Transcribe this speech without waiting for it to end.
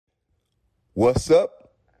What's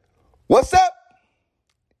up? What's up?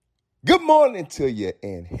 Good morning to you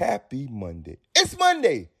and happy Monday. It's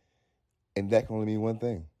Monday. And that can only mean one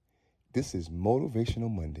thing. This is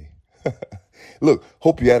Motivational Monday. Look,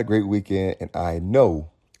 hope you had a great weekend. And I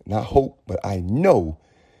know, not hope, but I know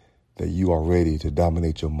that you are ready to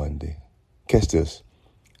dominate your Monday. Catch this.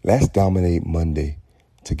 Let's dominate Monday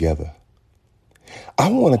together. I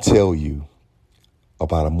want to tell you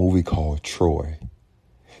about a movie called Troy.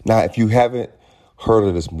 Now, if you haven't heard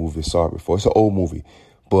of this movie, saw it before, it's an old movie,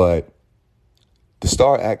 but the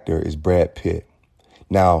star actor is Brad Pitt.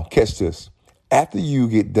 Now, catch this. After you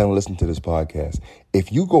get done listening to this podcast,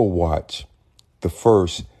 if you go watch the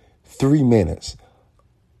first 3 minutes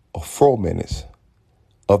or 4 minutes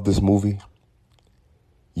of this movie,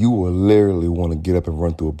 you will literally want to get up and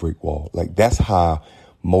run through a brick wall. Like, that's how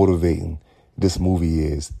motivating this movie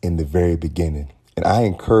is in the very beginning. And I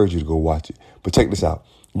encourage you to go watch it. But check this out.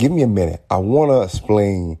 Give me a minute. I want to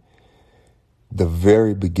explain the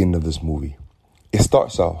very beginning of this movie. It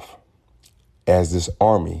starts off as this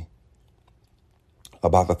army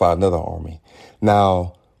about to fight another army.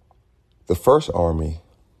 Now, the first army,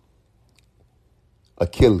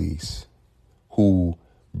 Achilles, who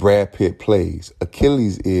Brad Pitt plays.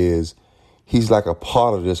 Achilles he's like a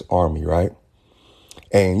part of this army, right?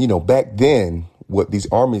 And, back then, what these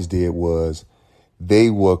armies did was they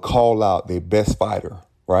would call out their best fighter,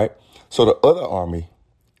 right? So the other army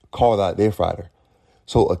called out their fighter.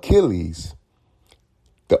 So Achilles,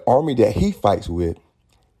 the army that he fights with,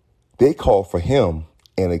 they called for him,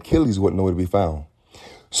 and Achilles wasn't nowhere to be found.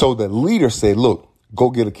 So the leader said, look, go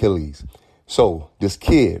get Achilles. So this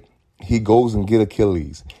kid, he goes and get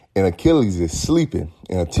Achilles, and Achilles is sleeping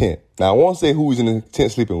in a tent. Now, I won't say who he's in the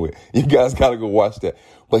tent sleeping with. You guys got to go watch that.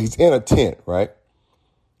 But he's in a tent, right?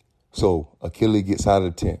 So Achilles gets out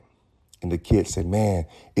of the tent, and the kid said, man,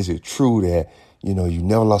 is it true that, you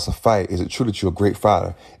never lost a fight? Is it true that you're a great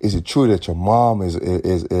fighter? Is it true that your mom is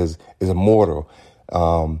immortal?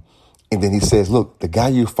 And then he says, look, the guy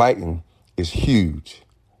you're fighting is huge.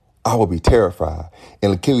 I will be terrified.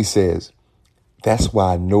 And Achilles says, that's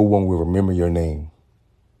why no one will remember your name.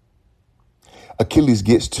 Achilles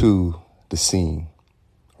gets to the scene,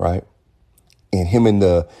 right? And him and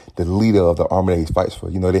the leader of the army that he fights for,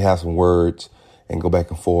 they have some words and go back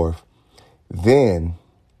and forth. Then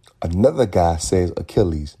another guy says,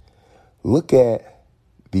 Achilles, look at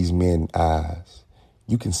these men's eyes.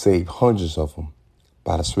 You can save hundreds of them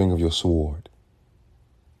by the swing of your sword,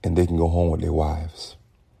 and they can go home with their wives.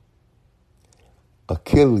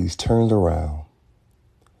 Achilles turns around,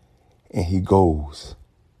 and he goes,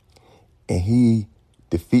 and he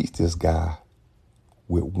defeats this guy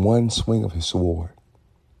with one swing of his sword.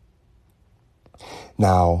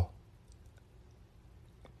 Now,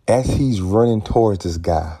 as he's running towards this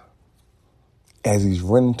guy, he's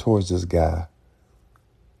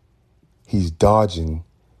dodging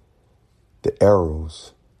the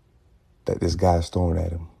arrows that this guy is throwing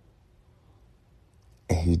at him.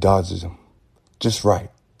 And he dodges them just right.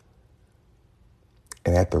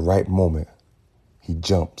 And at the right moment, he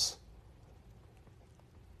jumps.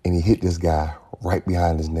 And he hit this guy right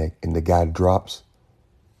behind his neck. And the guy drops,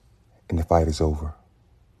 and the fight is over.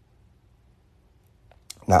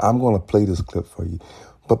 Now, I'm going to play this clip for you.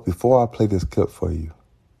 But before I play this clip for you,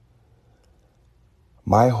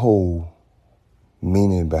 my whole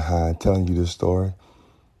meaning behind telling you this story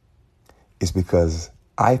is because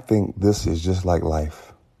I think this is just like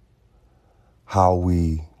life. How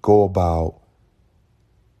we go about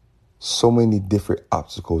so many different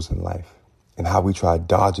obstacles in life and how we try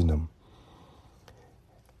dodging them.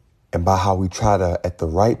 And by how we try to, at the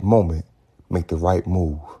right moment, make the right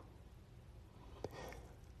move.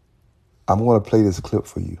 I'm going to play this clip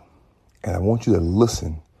for you. And I want you to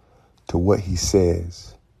listen to what he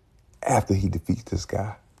says after he defeats this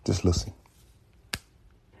guy. Just listen.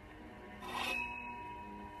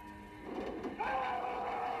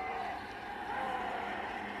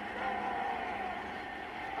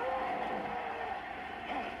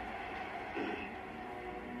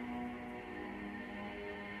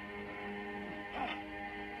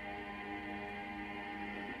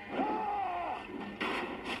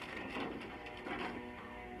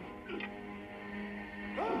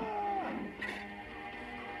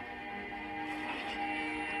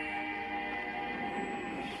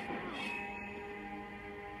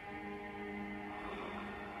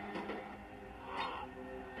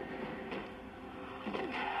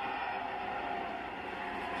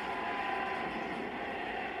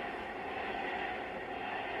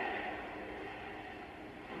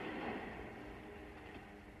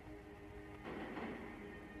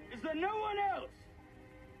 Is there no one else?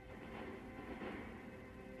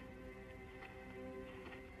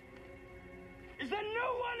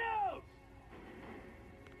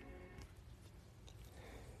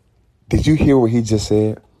 Did you hear what he just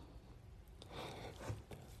said?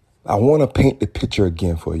 I want to paint the picture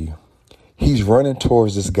again for you. He's running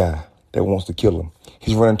towards this guy that wants to kill him.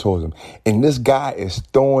 He's running towards him. And this guy is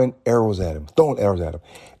throwing arrows at him.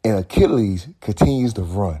 And Achilles continues to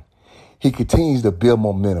run. He continues to build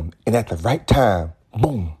momentum. And at the right time,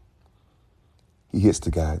 boom, he hits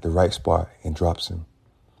the guy at the right spot and drops him.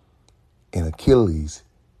 And Achilles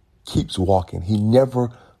keeps walking. He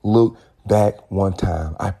never looked back one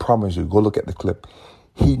time. I promise you, go look at the clip.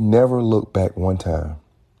 He never looked back one time.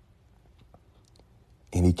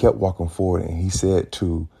 And he kept walking forward, and he said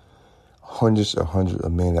to hundreds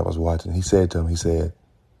of men that was watching, he said to them,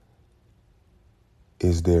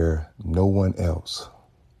 is there no one else?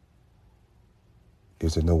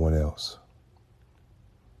 Is there no one else?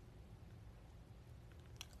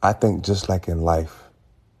 I think just like in life,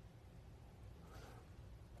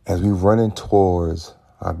 as we're running towards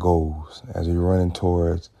our goals, as we're running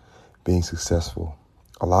towards being successful,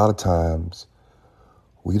 a lot of times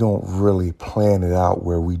we don't really plan it out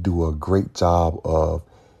where we do a great job of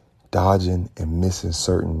dodging and missing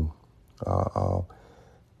certain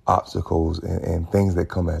obstacles and things that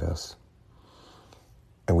come at us.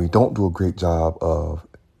 And we don't do a great job of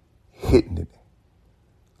hitting it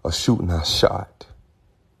or shooting our shot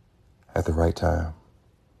at the right time.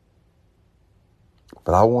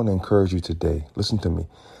 But I want to encourage you today. Listen to me.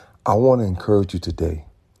 I want to encourage you today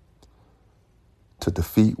to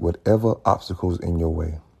defeat whatever obstacles in your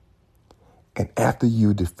way. And after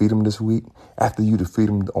you defeat them this week, after you defeat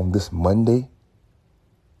them on this Monday,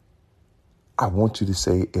 I want you to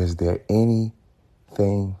say, is there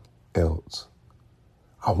anything else?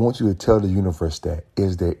 I want you to tell the universe that.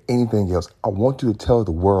 Is there anything else? I want you to tell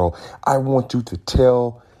the world. I want you to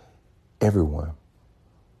tell everyone.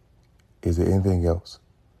 Is there anything else?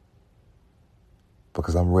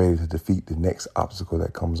 Because I'm ready to defeat the next obstacle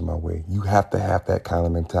that comes my way. You have to have that kind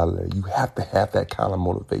of mentality. You have to have that kind of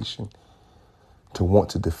motivation to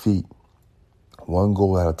want to defeat one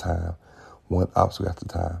goal at a time, one obstacle at a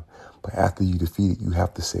time. But after you defeat it, you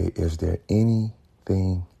have to say, is there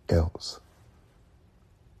anything else?